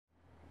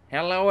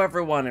Hello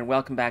everyone and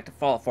welcome back to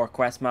Fallout 4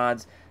 Quest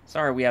Mods.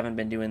 Sorry we haven't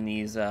been doing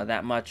these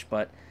that much,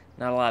 but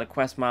not a lot of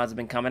quest mods have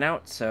been coming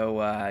out,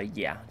 so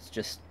yeah, it's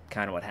just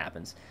kind of what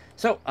happens.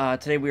 So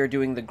today we are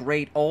doing the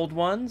Great Old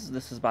Ones.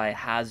 This is by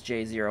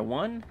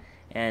HazJ01,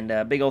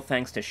 and big old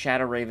thanks to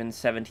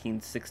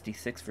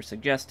ShadowRaven1766 for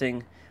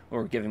suggesting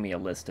or giving me a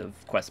list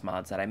of quest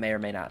mods that I may or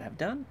may not have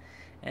done.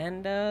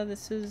 And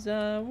this is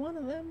one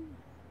of them.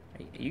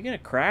 Are you gonna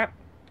crap?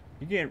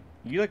 You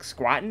like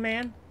squatting,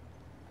 man?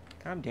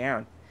 Calm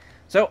down.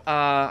 So,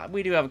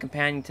 we do have a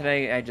companion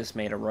today. I just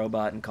made a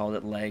robot and called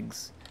it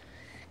Legs.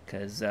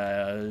 Because,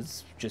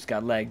 it's just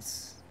got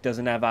legs.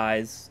 Doesn't have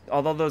eyes.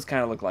 Although those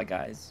kind of look like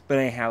eyes. But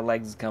anyhow,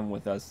 Legs come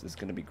with us. It's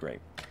going to be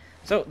great.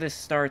 So, this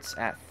starts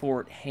at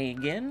Fort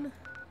Hagen.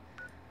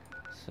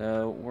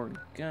 So, we're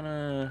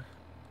gonna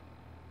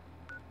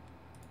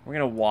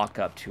walk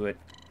up to it.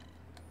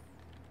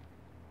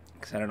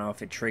 Because I don't know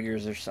if it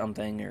triggers or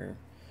something, or...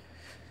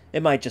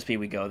 It might just be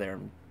we go there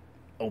and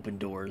open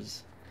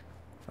doors.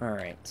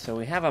 Alright, so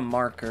we have a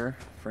marker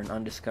for an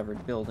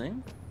undiscovered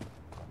building.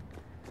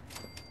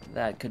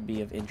 That could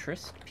be of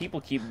interest.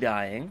 People keep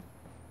dying.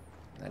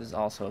 That is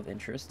also of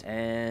interest.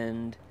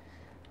 And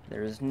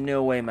there is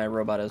no way my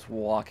robot is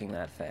walking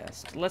that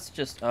fast. Let's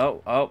just...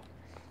 Oh.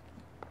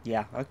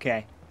 Yeah,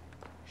 okay.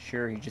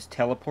 Sure, he just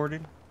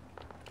teleported.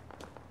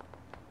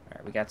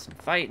 Alright, we got some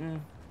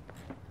fighting.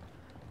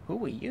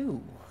 Who are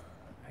you?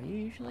 Are you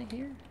usually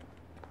here?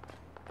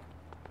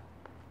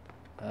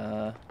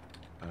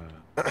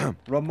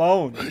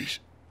 Ramon.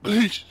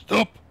 Please,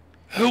 stop.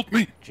 Help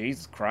me.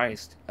 Jesus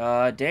Christ.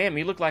 Damn,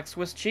 you look like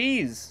Swiss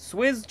cheese.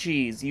 Swiss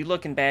cheese. You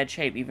look in bad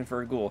shape, even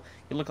for a ghoul.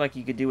 You look like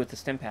you could do with the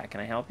stim pack. Can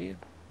I help you?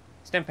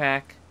 Stim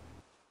pack.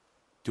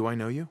 Do I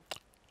know you?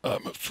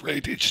 I'm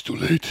afraid it's too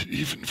late,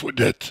 even for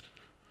that.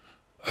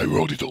 I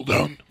wrote it all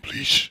down.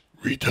 Please,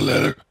 read the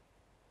letter.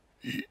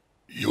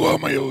 You are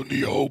my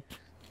only hope.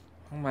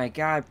 Oh my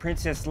god,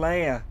 Princess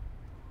Leia.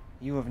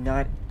 You have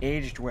not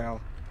aged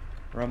well.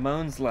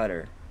 Ramon's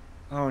letter.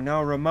 Oh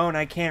no, Ramon,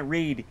 I can't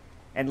read.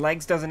 And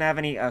Legs doesn't have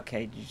any...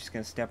 Okay, you're just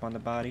gonna step on the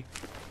body?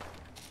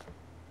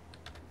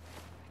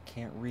 I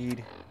can't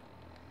read.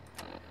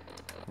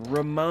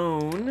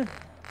 Ramon.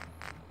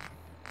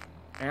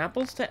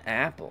 Apples to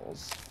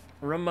apples.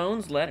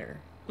 Ramon's letter.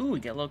 Ooh,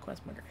 we get a little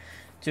quest marker.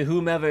 To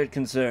whomever it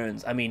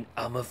concerns. I mean,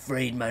 I'm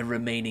afraid my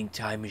remaining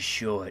time is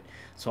short,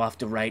 so I'll have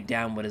to write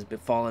down what has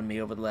befallen me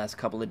over the last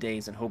couple of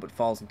days and hope it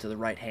falls into the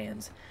right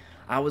hands.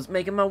 I was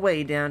making my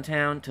way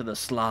downtown to the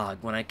Slog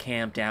when I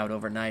camped out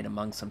overnight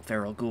among some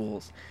feral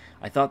ghouls.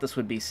 I thought this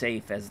would be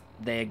safe, as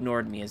they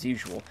ignored me as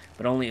usual,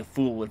 but only a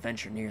fool would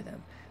venture near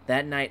them.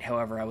 That night,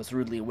 however, I was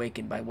rudely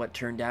awakened by what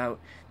turned out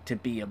to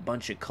be a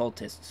bunch of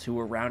cultists who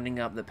were rounding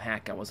up the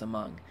pack I was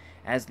among.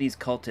 As these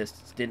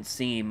cultists didn't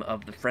seem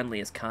of the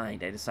friendliest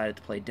kind, I decided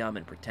to play dumb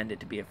and pretended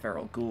to be a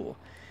feral ghoul.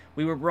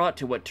 We were brought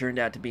to what turned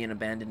out to be an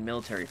abandoned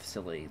military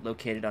facility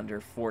located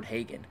under Fort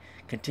Hagen.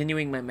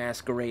 Continuing my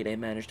masquerade, I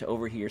managed to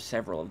overhear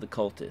several of the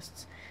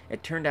cultists.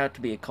 It turned out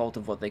to be a cult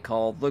of what they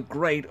call the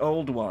Great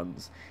Old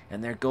Ones,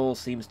 and their goal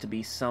seems to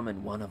be to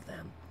summon one of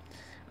them.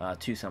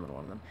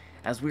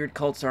 As weird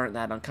cults aren't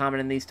that uncommon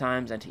in these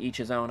times, and to each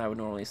his own, I would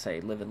normally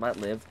say live and let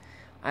live.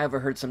 I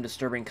overheard some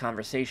disturbing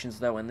conversations,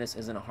 though, and this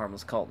isn't a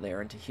harmless cult. They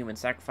are into human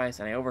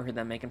sacrifice, and I overheard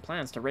them making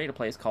plans to raid a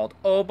place called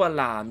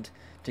Oberland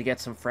to get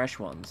some fresh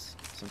ones.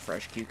 Some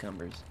fresh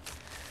cucumbers.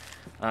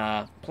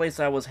 Place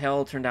I was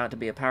held turned out to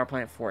be a power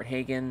plant, Fort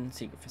Hagen,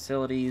 secret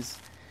facilities,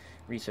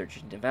 research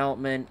and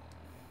development,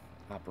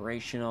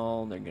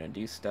 operational, they're gonna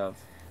do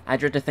stuff. I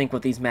dread to think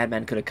what these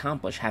madmen could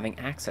accomplish having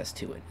access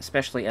to it,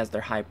 especially as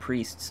their high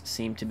priests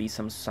seemed to be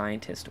some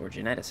scientist or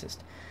geneticist.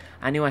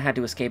 I knew I had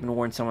to escape and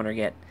warn someone or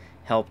get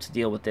help to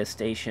deal with this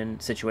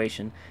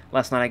situation.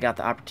 Last night I got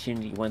the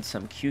opportunity when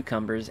some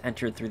cucumbers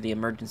entered through the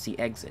emergency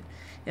exit.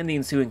 In the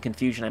ensuing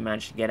confusion I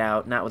managed to get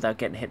out, not without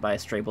getting hit by a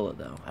stray bullet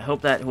though. I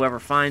hope that whoever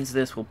finds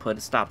this will put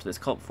a stop to this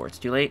cult before it's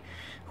too late.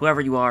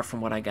 Whoever you are, from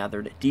what I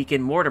gathered,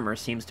 Deacon Mortimer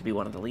seems to be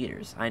one of the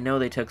leaders. I know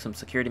they took some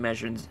security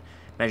measures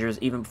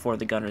even before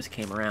the gunners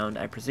came around.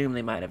 I presume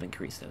they might have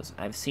increased those.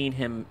 I've seen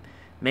him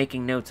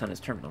making notes on his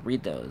terminal.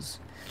 Read those.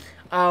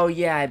 Oh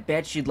yeah, I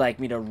bet you'd like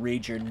me to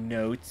read your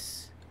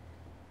notes.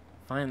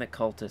 Find the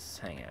cultists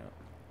hangout.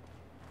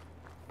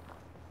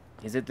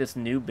 Is it this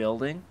new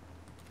building?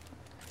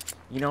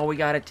 You know, we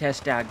gotta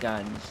test our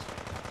guns.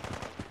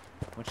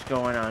 What's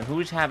going on?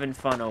 Who's having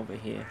fun over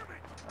here?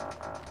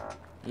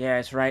 Yeah,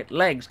 that's right.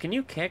 Legs, can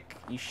you kick?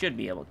 You should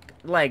be able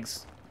to.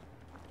 Legs.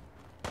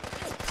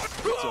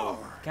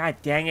 God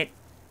dang it.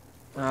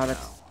 Oh,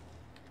 that's...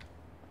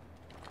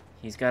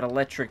 He's got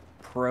electric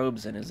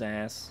probes in his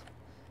ass.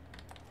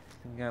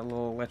 He's got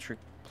little electric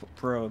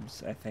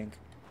probes, I think.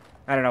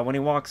 I don't know, when he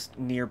walks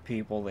near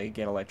people, they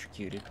get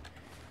electrocuted.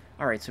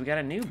 Alright, so we got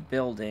a new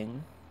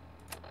building.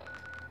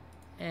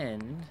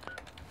 And...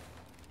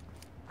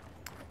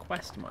 a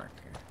quest marker.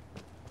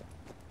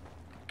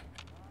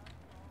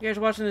 You guys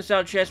watching this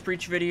out Chess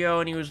Breach video,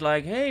 and he was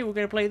like, hey, we're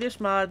gonna play this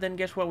mod, then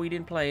guess what, we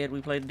didn't play it.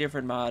 We played a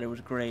different mod, it was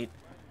great.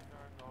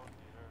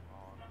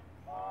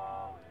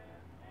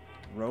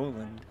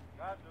 Roland.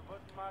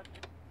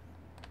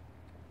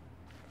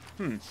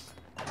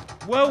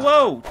 Whoa,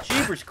 whoa!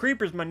 Jeepers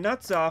creepers, my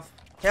nuts off.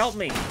 Help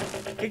me.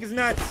 Kick his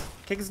nuts.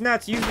 Kick his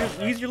nuts.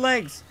 Use your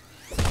legs.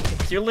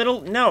 It's your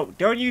little... No,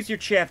 don't use your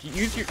chest.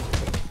 Use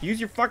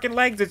your fucking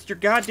legs. It's your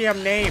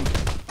goddamn name.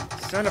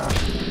 Son of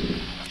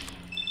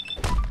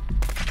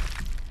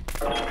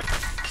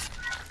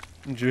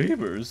a...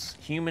 Jeepers.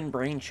 Human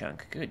brain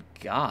chunk. Good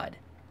God.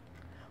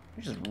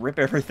 We just rip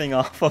everything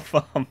off of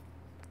them.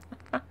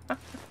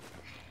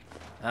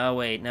 Oh,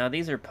 wait. No,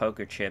 these are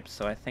poker chips,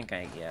 so I think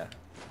yeah.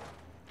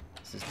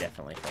 This is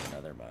definitely from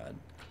another mod.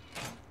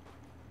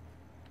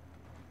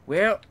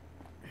 Well,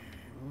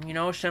 you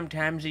know,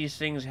 sometimes these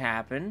things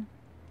happen.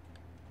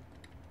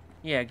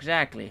 Yeah,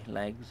 exactly,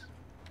 legs.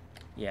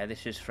 Yeah,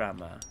 this is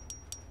from,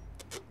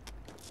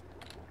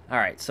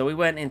 Alright, so we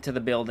went into the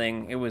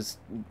building. It was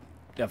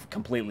a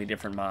completely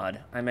different mod.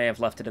 I may have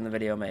left it in the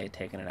video, may have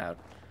taken it out.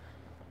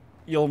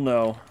 You'll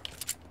know.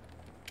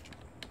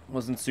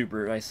 Wasn't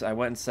super... I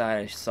went inside,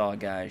 I saw a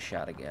guy,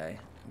 shot a guy.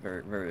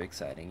 Very, very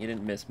exciting. You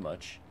didn't miss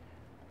much.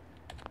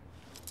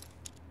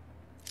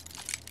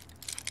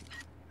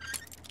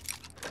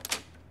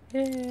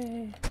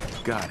 Yay!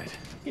 Got it.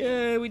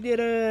 Yay, we did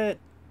it!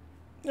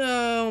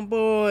 Oh,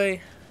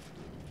 boy.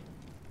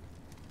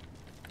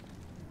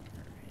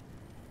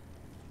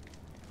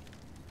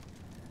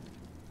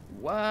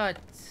 What?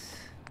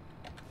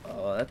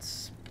 Oh,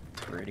 that's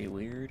pretty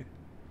weird.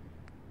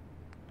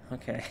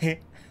 Okay.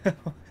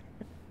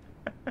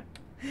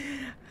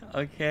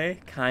 Okay,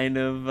 kind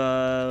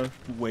of,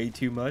 way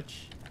too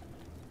much.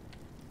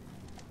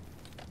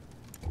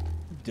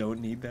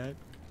 Don't need that.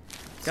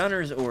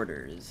 Gunner's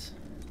orders.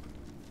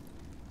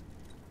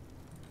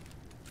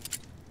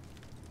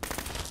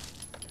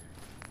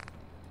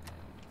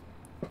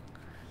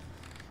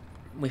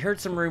 We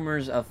heard some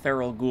rumors of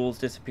feral ghouls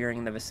disappearing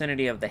in the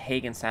vicinity of the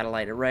Hagen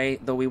satellite array,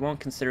 though we won't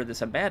consider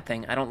this a bad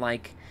thing.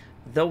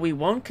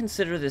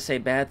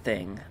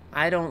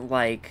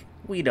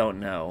 We don't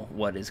know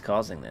what is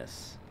causing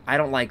this. I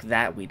don't like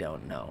that we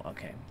don't know.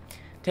 Okay.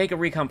 Take a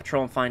recon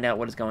patrol and find out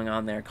what is going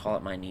on there. Call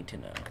it my need to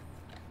know.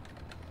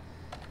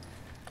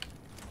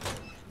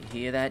 You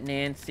hear that,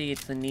 Nancy?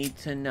 It's a need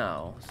to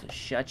know. So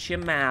shut your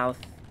mouth.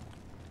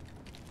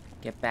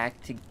 Get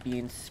back to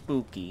being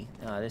spooky.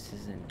 This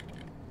isn't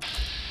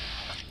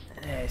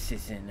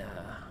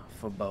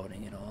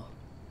foreboding at all.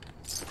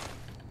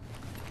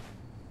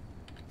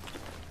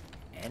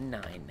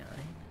 N99.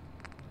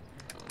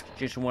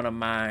 Just one of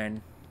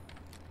mine.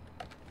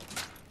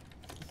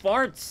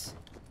 Farts!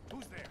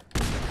 Who's there?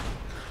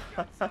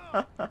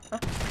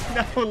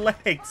 No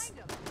legs!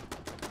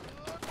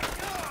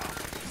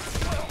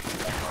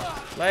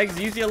 Legs,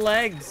 use your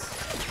legs!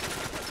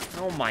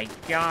 Oh my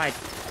God.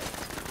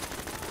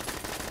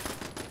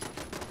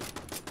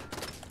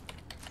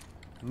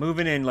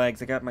 Moving in,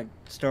 legs. I got my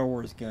Star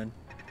Wars gun.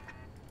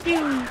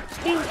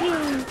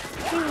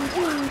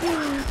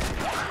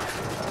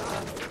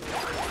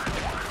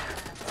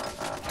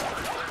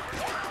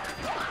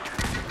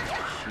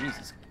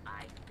 Jesus.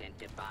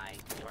 Identify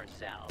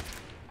yourself.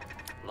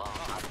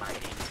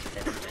 Law-abiding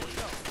citizens.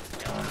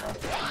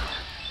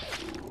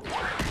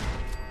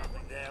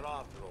 Nothing there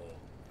after all.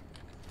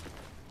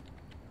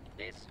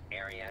 This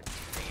area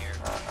clear.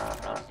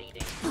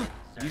 Proceeding.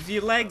 Use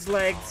your legs,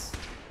 legs.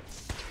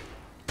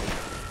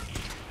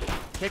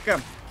 Kick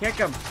him. Kick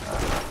him.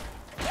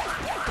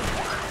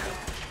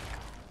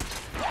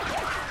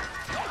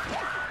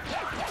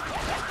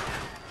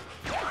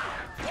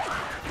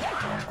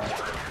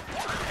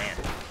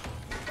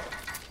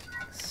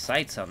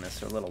 Sights on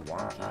this are a little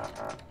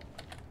wonky.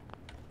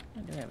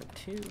 Do we have a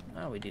 2?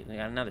 Oh, we do. We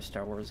got another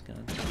Star Wars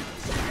gun.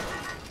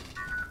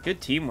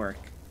 Good teamwork.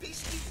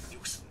 Beastly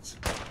nuisance.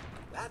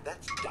 Glad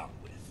that's done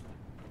with.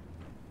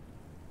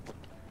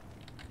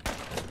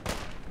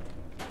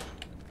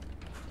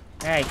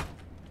 Hey,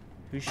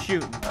 who's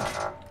shooting?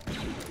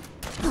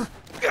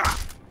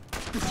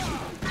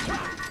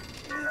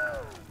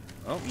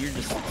 Oh, you're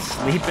just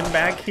sleeping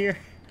back here?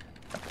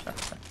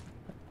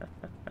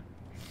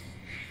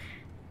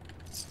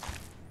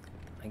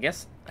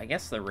 I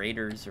guess the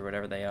raiders or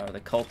whatever they are, the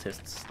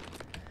cultists,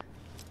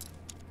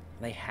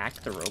 they hack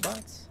the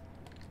robots?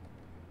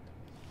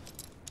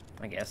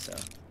 I guess so.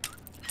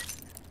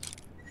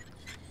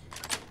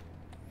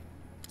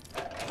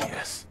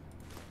 Yes.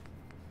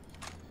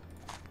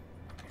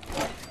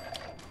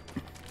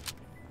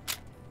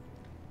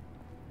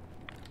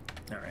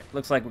 Alright,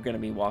 looks like we're gonna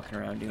be walking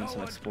around doing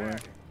some exploring.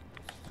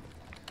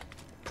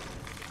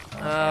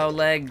 Oh,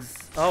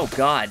 legs. Oh,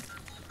 God.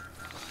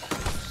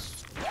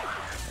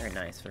 Very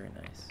nice, very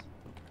nice.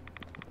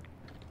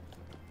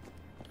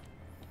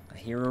 I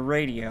hear a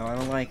radio. I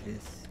don't like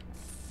this.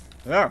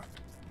 Oh.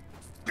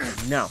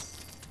 No.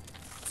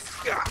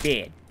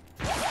 Bad.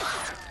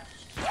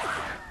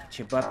 Get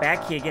your butt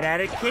back here. Get out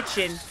of the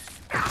kitchen.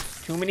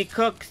 Too many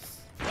cooks.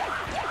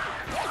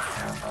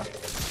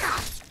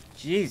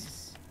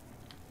 Jesus.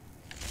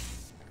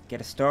 Get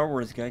a Star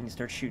Wars gun and you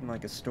start shooting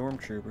like a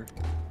stormtrooper.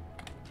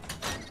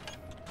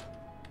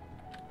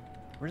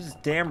 Where's this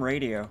damn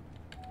radio?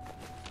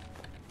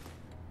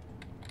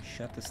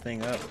 shut this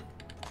thing up.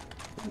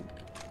 Ooh.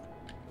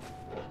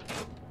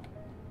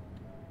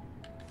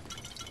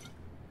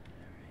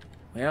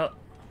 Well,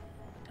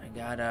 I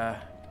got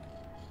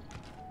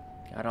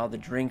all the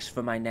drinks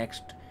for my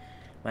next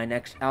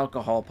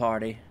alcohol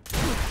party.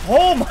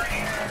 Oh my!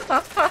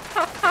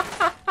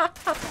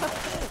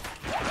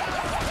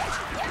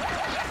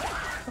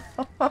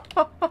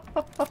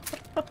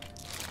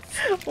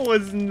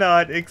 Was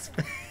not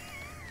expecting.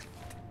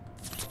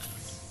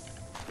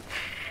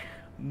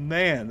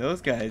 Man,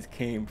 those guys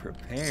came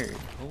prepared.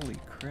 Holy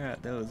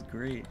crap, that was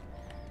great.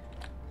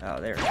 Oh,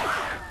 there.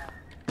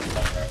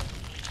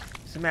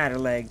 What's the matter,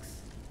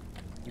 Legs?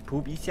 You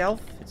poop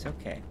yourself? It's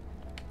okay.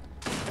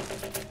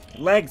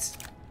 Legs!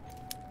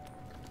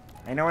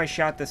 I know I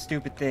shot the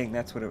stupid thing.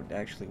 That's what it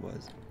actually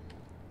was.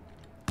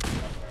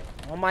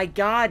 Oh my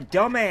god,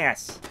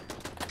 dumbass!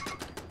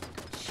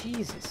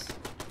 Jesus.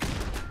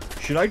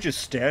 Should I just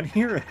stand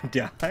here and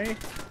die?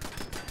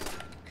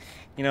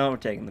 You know, we're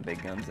taking the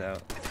big guns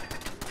out.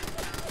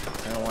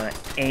 I don't want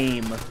to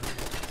aim.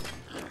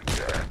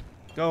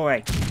 Go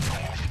away.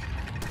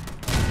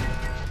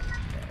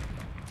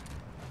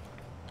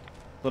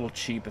 A little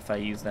cheap if I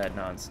use that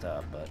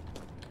non-stop, but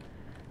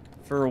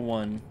for a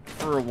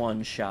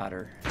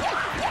one-shotter.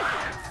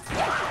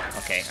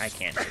 Okay, I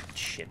can't do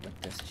shit with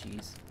this,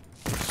 jeez.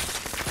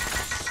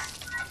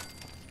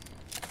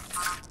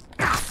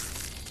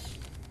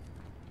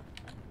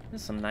 This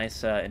is some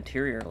nice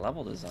interior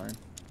level design.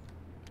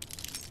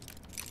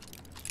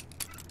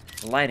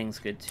 The lighting's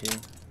good too.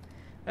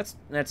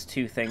 That's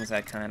two things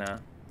that kind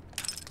of.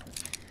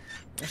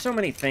 There's so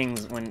many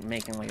things when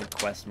making like a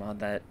quest mod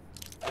that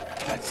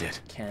That's it.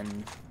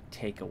 can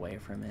take away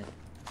from it.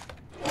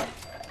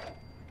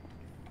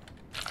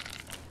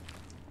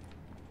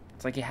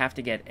 It's like you have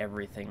to get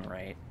everything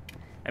right.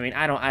 I mean,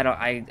 I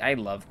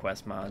love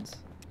quest mods,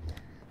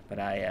 but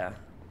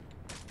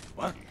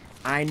What?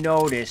 I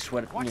noticed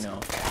what, you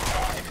know,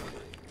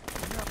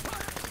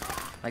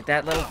 like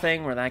that little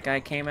thing where that guy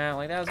came out,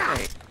 like that was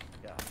great.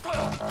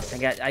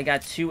 I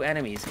got two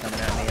enemies coming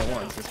at me at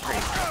once. It's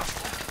great.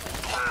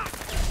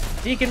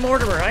 Deacon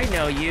Mortimer, I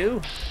know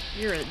you.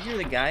 You're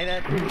the guy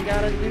that we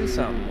gotta do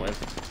something with.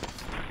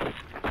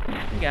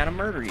 We gotta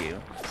murder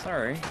you.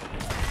 Sorry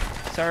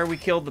we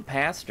killed the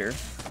pastor.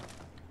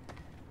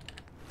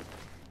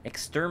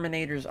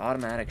 Exterminator's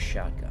automatic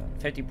shotgun.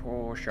 50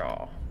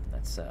 Porsche.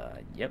 That's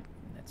yep,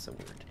 that's the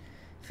word.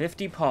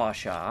 50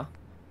 Porsche.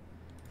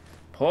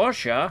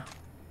 Porsche.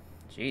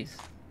 Jeez.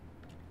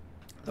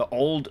 The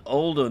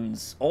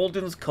Olden's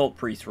cult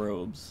priest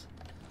robes.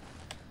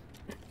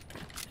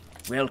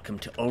 Welcome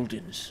to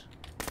Olden's.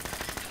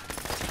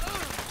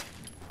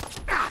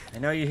 I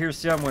know you're here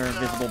somewhere,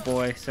 invisible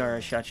boy. Sorry, I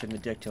shot you in the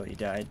dick till you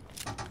died.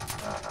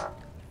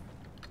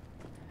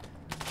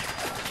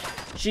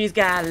 She's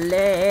got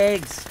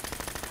legs!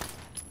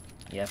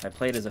 Yeah, if I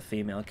played as a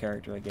female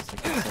character, I guess I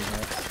could say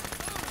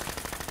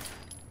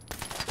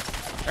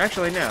that.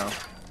 Actually, no.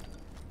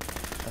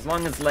 As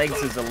long as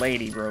Legs is a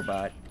lady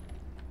robot.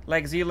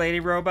 Legs, you lady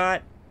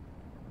robot?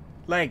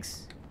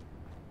 Legs.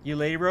 You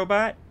lady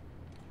robot?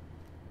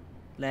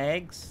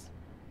 Legs?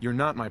 You're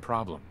not my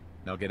problem.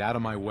 Now get out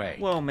of my way.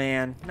 Whoa,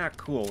 man. Not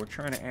cool. We're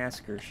trying to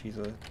ask her. She's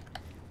a...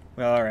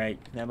 Well, alright.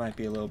 That might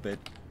be a little bit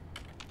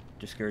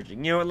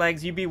discouraging. You know what,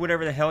 Legs? You be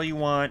whatever the hell you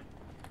want.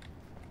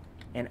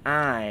 And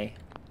I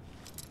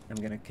am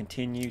going to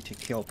continue to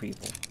kill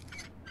people.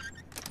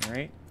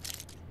 Alright?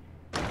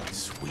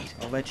 Sweet.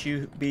 I'll let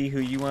you be who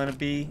you want to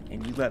be,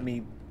 and you let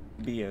me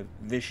be a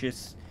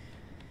vicious,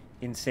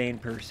 insane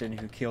person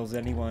who kills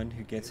anyone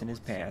who gets in his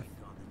path.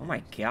 Oh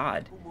my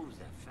god.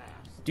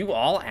 Do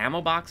all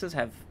ammo boxes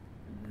have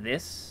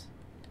this?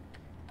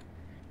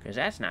 Because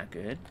that's not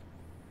good.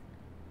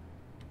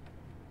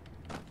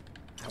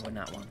 I would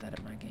not want that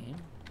in my game.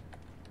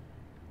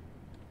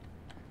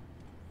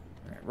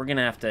 Alright, we're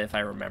gonna have to, if I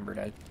remember,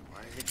 to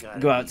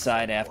go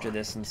outside after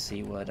this and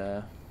see what,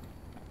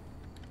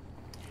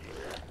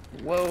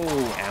 whoa,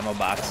 ammo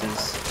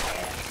boxes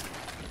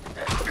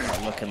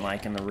are looking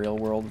like in the real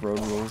world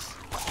road rules.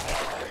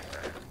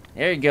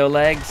 There you go,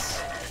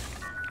 Legs.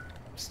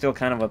 Still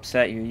kind of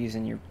upset you're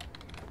using your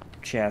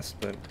chest,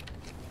 but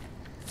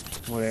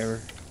whatever.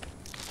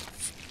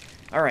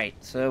 Alright,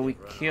 so we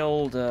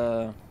killed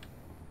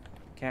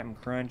Captain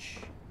Crunch.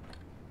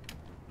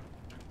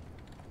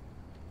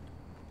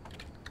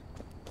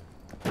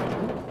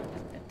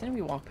 Didn't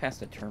we walk past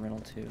the terminal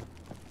too?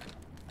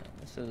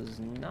 This is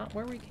not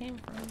where we came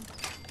from.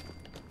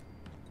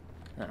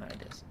 No,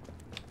 it is.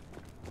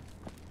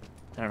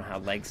 I don't know how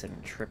Legs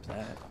didn't trip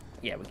that.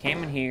 Yeah, we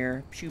came in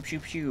here. Shoo, shoo,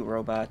 shoo,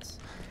 robots.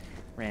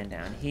 Ran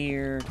down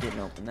here. Didn't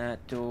open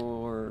that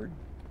door.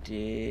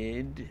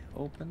 Did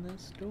open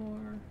this door?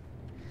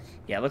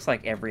 Yeah, it looks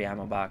like every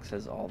ammo box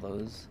has all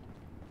those.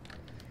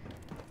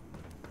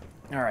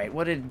 Alright,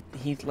 what did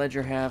Heath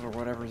Ledger have, or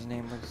whatever his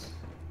name was?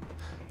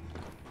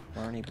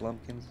 Barney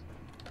Blumpkins?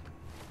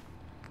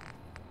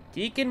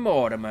 Deacon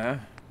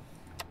Mortimer.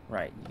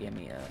 Right, you gave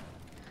me a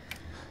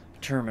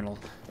terminal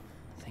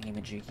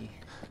thingy-majiggy.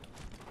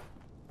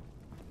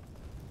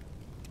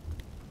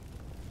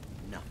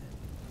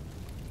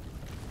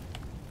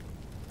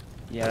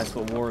 Yeah, that's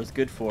what war is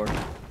good for.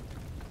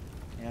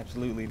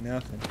 Absolutely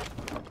nothing.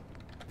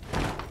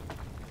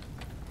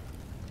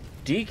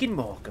 Deacon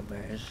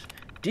Porkimers,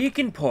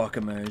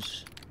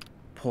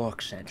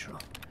 Pork Central.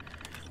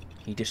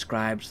 He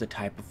describes the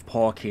type of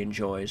pork he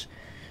enjoys.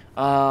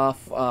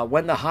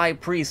 When the High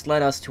Priest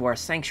led us to our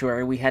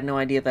sanctuary, we had no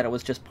idea that it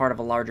was just part of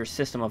a larger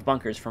system of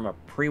bunkers from a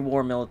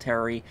pre-war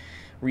military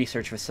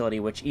research facility,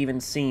 which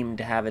even seemed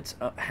to have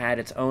had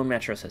its own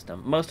metro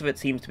system. Most of it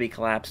seems to be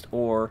collapsed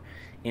or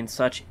in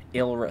such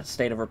ill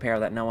state of repair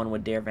that no one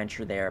would dare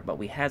venture there, but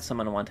we had some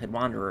unwanted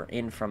wanderer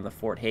in from the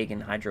Fort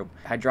Hagen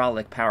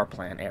hydraulic power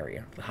plant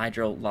area, the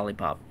Hydro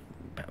Lollipop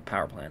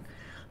power plant.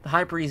 The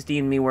High Priest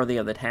deemed me worthy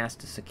of the task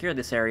to secure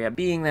this area,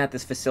 being that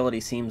this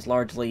facility seems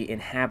largely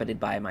inhabited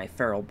by my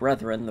feral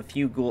brethren. The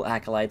few ghoul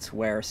acolytes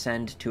were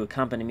sent to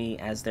accompany me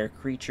as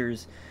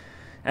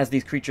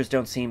these creatures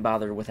don't seem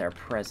bothered with our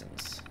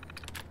presence.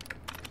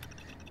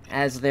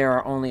 As there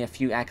are only a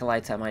few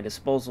acolytes at my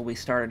disposal, we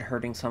started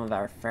herding some of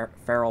our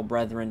feral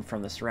brethren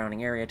from the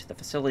surrounding area to the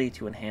facility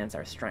to enhance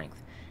our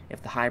strength.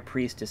 If the High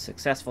Priest is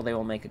successful, they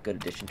will make a good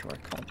addition to our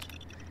cult.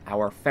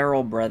 Our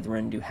feral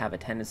brethren do have a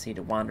tendency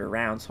to wander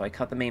around, so I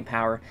cut the main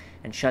power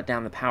and shut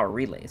down the power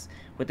relays.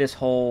 With this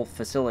whole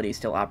facility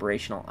still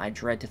operational, I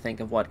dread to think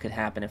of what could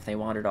happen if they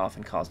wandered off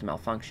and caused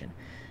malfunction.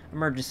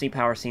 Emergency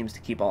power seems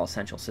to keep all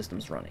essential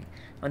systems running.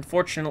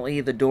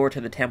 Unfortunately, the door to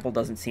the temple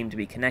doesn't seem to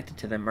be connected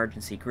to the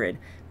emergency grid.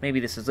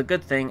 Maybe this is a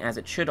good thing, as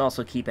it should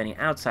also keep any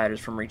outsiders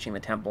from reaching the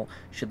temple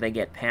should they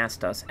get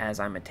past us, as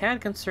I'm a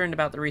tad concerned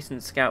about the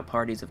recent scout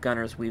parties of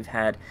gunners we've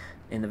had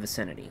in the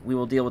vicinity. We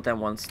will deal with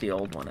them once the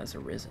old one has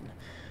arisen.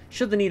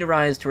 Should the need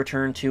arise to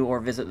return to or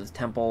visit the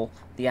temple,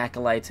 the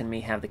acolytes and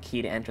me have the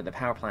key to enter the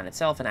power plant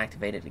itself and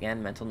activate it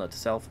again. Mental note to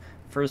self: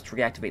 first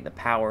reactivate the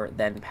power,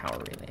 then power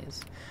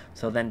relays.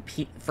 So then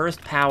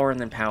first power and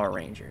then power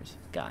rangers.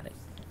 Got it.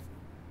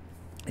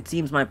 It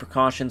seems my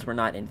precautions were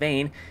not in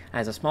vain,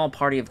 as a small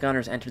party of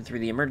gunners entered through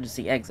the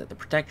emergency exit. The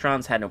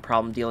Protectrons had no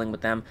problem dealing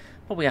with them,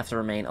 but we have to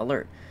remain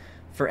alert.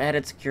 For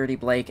added security,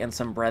 Blake and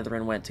some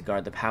brethren went to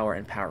guard the power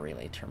and power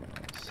relay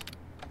terminals.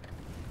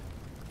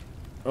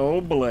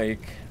 Oh,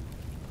 Blake.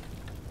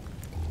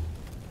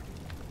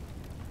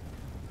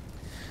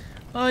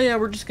 Oh yeah,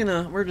 we're just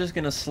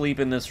gonna sleep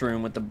in this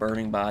room with the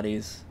burning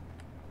bodies.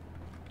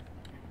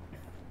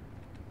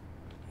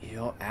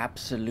 You're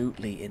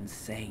absolutely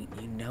insane.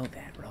 You know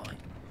that, right?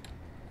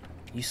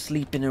 You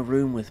sleep in a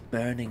room with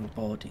burning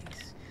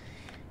bodies.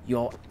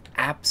 You're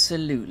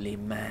absolutely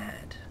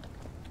mad.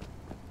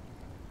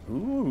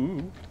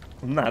 Ooh,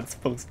 I'm not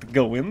supposed to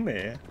go in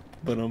there,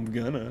 but I'm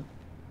gonna.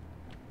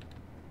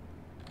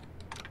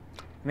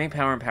 Main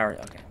power and power.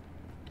 Okay.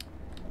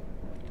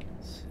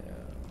 So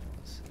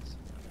this is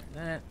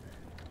that.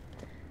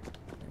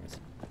 There's a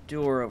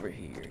door over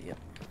here. Yep.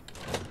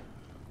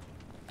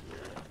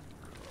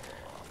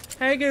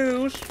 Hey,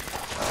 Goose.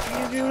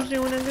 You Goose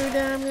doing a good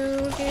job,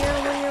 Goose.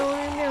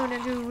 Yeah, what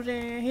you doing, Goose?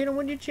 Hit him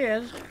with your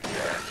chest.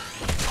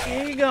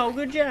 There you go.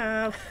 Good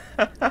job.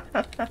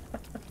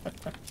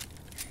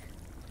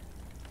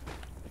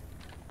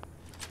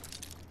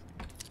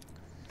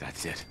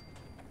 That's it.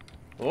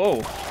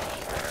 Oh.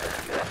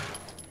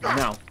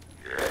 No.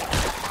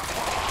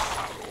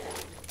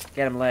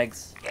 Get him,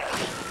 Legs.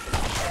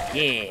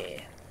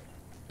 Yeah.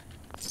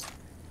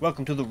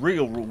 Welcome to the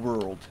real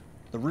world.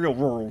 The real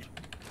world.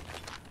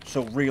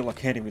 So real I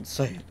can't even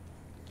say it.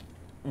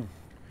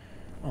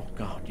 Oh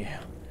god, yeah.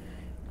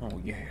 Oh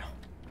yeah.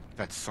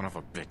 That son of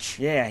a bitch.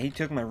 Yeah, he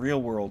took my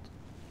real world.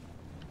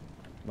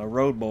 My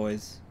road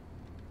boys.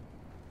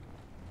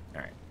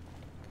 Alright.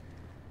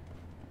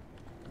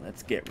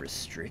 Let's get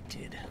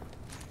restricted.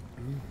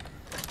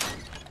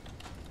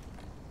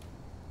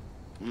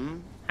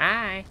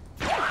 Hi.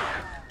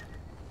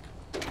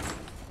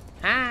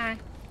 Hi.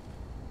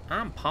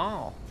 I'm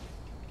Paul.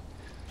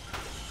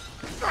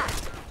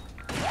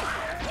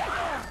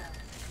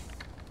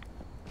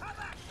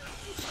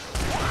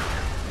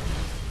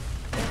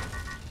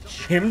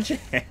 Jim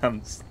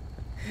Jams.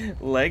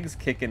 Legs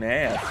kicking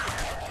ass.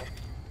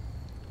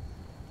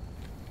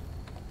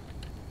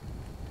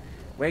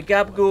 Wake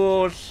up,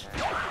 ghouls.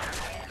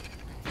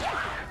 There's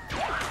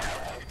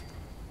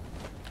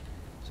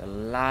a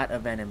lot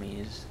of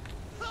enemies.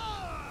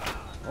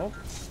 Oh.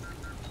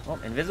 Oh,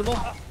 invisible?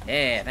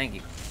 Yeah, thank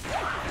you.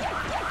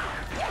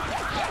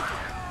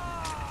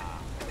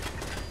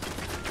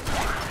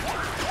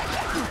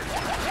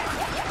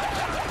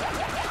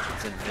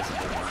 It's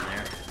invisible on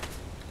there.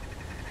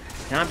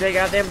 Time to take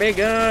out them big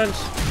guns.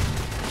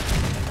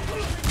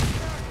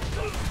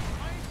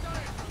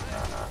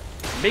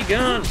 Big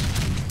guns.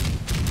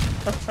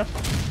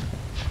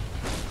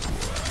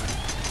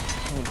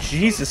 Oh,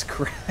 Jesus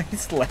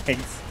Christ,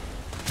 Legs.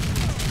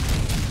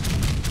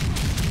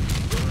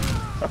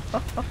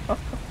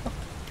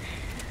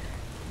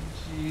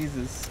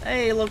 Jesus.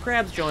 Hey, little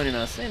crab's joining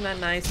us. Ain't that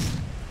nice?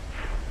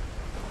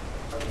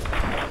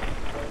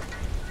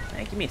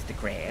 Thank you, Mr.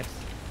 Krabs.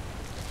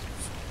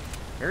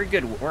 Very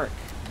good work.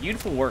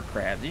 Beautiful work,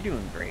 Krabs. You're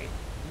doing great.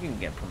 You can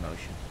get a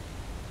promotion.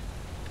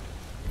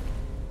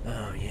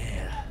 Oh,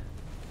 yeah.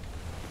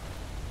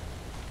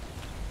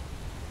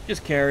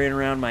 Just carrying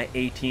around my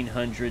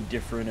 1,800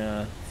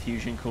 different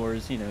fusion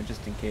cores, you know,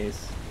 just in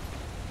case.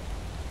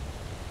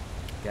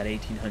 Got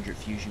 1,800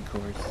 fusion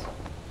cores.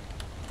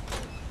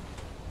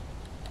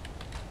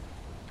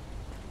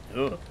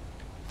 Ugh.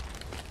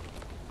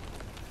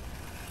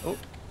 Oh. I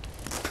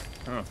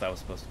don't know if that was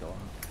supposed to go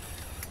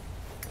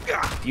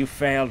on. You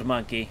failed,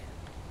 monkey.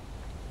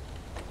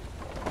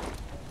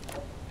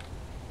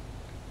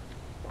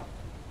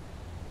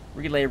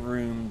 Relay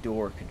room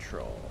door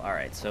control.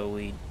 Alright, so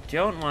we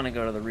don't want to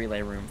go to the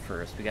relay room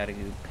first. We gotta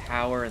do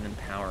power and then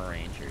power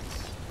rangers.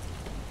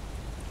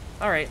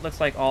 Alright, looks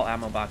like all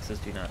ammo boxes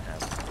do not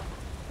have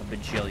a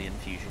bajillion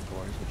fusion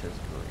cores, which is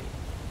great.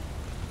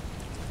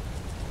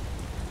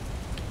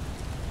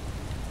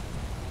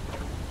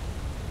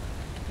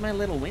 My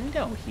little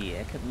window here.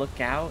 I could look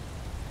out.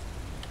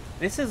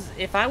 This is,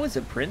 if I was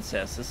a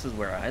princess, this is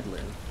where I'd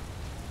live.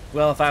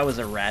 Well, if I was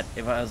a rat,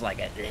 if I was like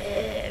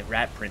a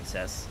rat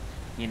princess,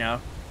 you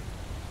know?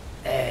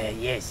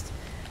 Yes,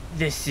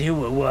 the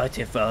sewer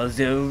waterfalls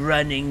are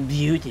running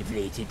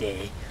beautifully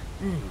today.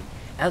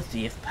 I'll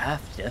see if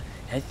Pasta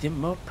has some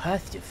more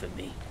pasta for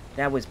me.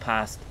 That was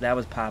pasta. That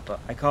was Papa.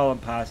 I call him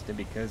Pasta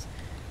because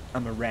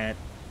I'm a rat,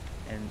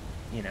 and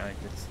you know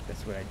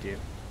that's what I do.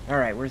 All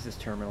right, where's this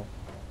terminal?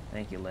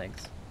 Thank you,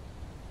 legs.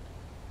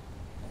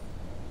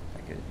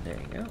 There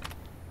you go.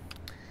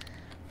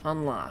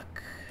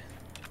 Unlock.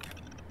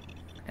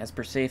 As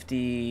per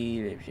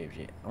safety,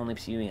 only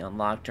be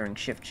unlocked during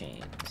shift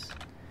chains.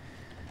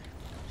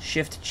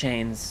 Shift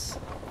chains.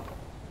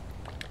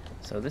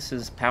 So this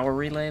is power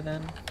relay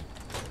then?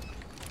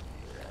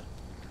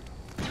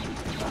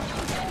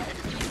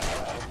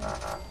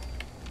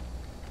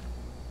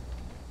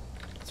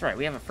 That's right,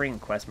 we have a freaking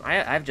quest.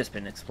 I've just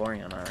been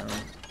exploring on our own.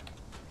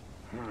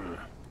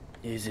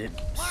 Is it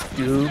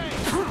Scoob?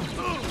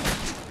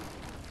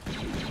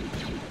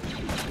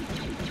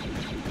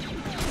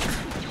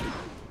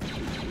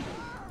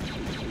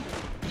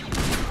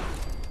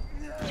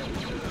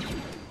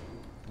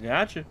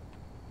 Gotcha.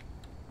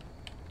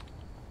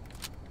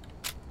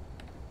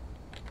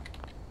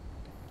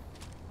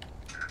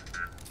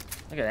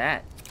 Look at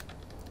that.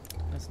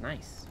 That's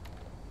nice.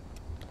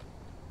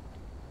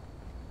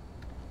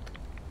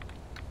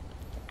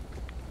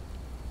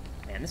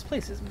 Man, this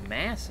place is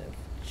massive.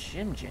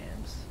 Jim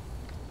jams.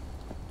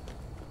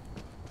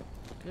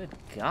 Good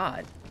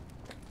God.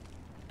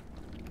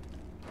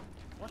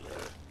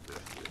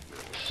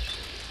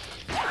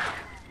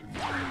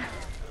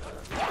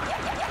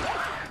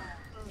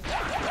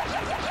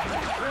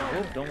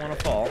 Oh, don't want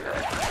to fall.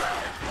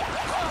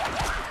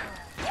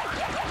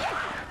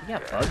 You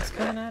got bugs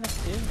coming at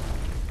us, too?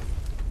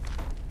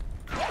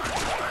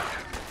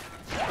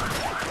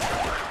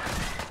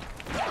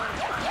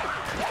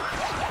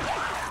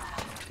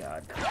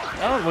 God.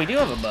 Oh, we do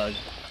have a bug.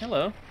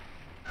 Hello.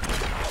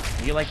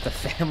 Are you like the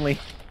family?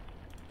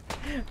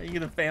 Are you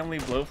the family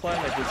blowfly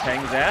that just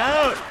hangs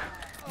out?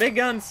 Big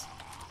guns!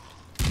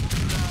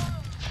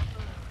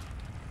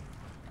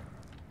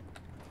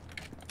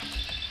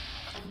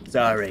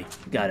 Sorry.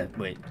 Gotta,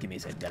 wait, give me a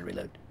second, gotta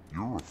reload.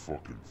 You're a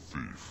fucking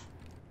thief.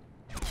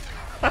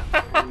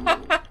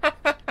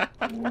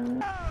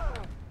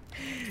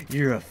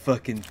 You're a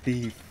fucking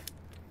thief.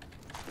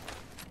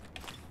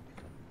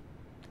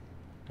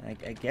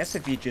 I guess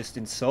if you just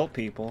insult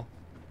people,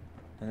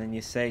 and then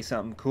you say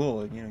something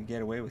cool, you know,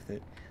 get away with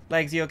it.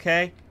 Legs, you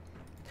okay?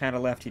 Kinda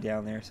left you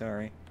down there,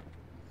 sorry.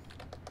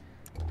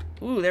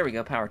 Ooh, there we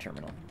go, power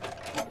terminal.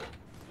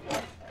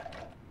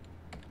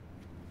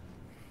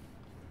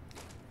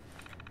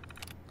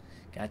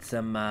 Got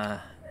some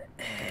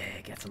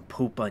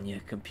poop on your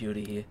computer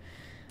here.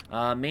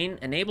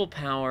 Enable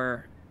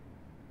power,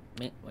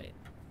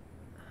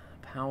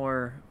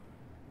 power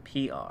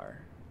PR.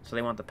 So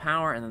they want the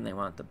power and then they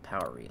want the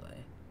power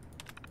relay.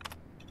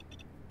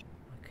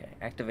 Okay,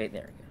 activate,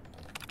 there we go.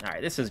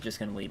 Alright, this is just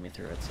gonna lead me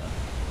through it, so.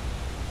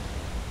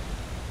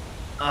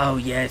 Oh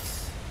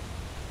yes,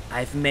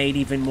 I've made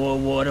even more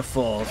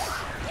waterfalls.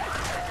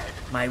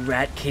 My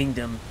rat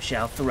kingdom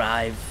shall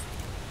thrive.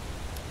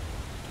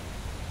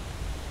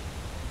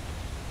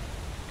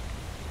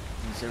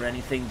 Is there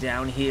anything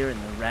down here in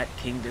the Rat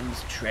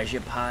Kingdom's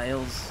treasure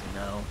piles?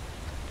 No.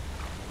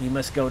 We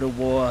must go to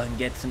war and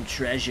get some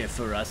treasure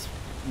for us,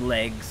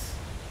 legs.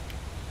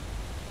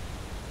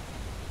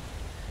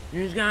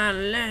 She's got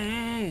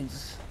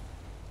legs,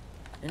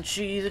 and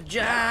she's a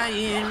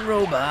giant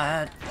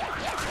robot.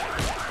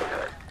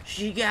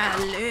 She got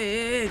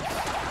legs,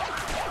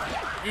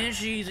 and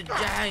she's a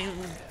giant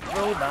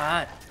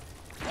robot.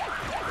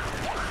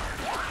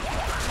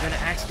 I'm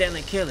gonna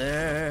accidentally kill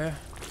her.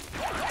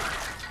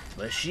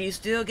 But she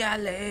still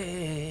got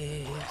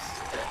legs.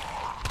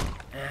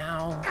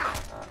 Ow.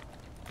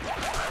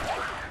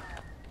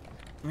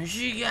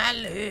 She got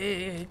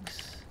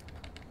legs.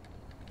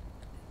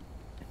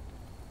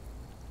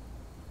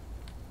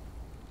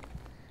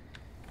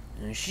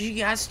 And she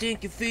got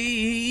stinky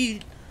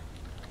feet.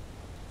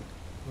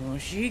 Oh,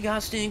 she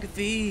got stinky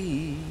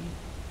feet.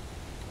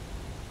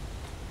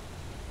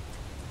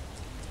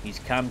 He's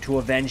come to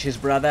avenge his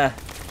brother.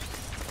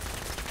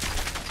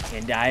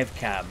 And I've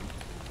come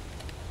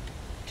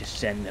to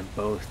send them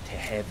both to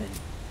heaven.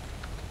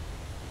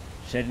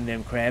 Sending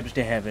them crabs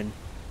to heaven.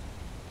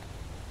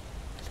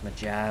 It's my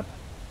job.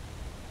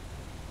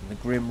 I'm the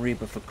Grim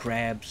Reaper for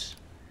crabs.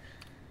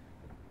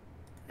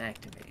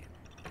 Activate.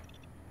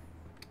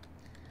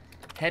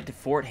 Head to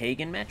Fort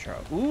Hagen Metro.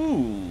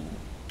 Ooh.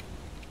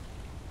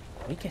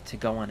 We get to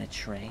go on a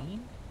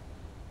train?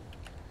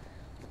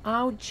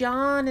 Oh,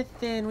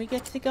 Jonathan, we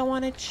get to go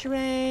on a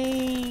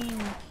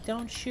train.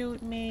 Don't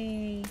shoot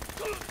me.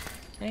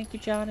 Thank you,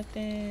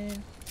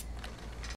 Jonathan.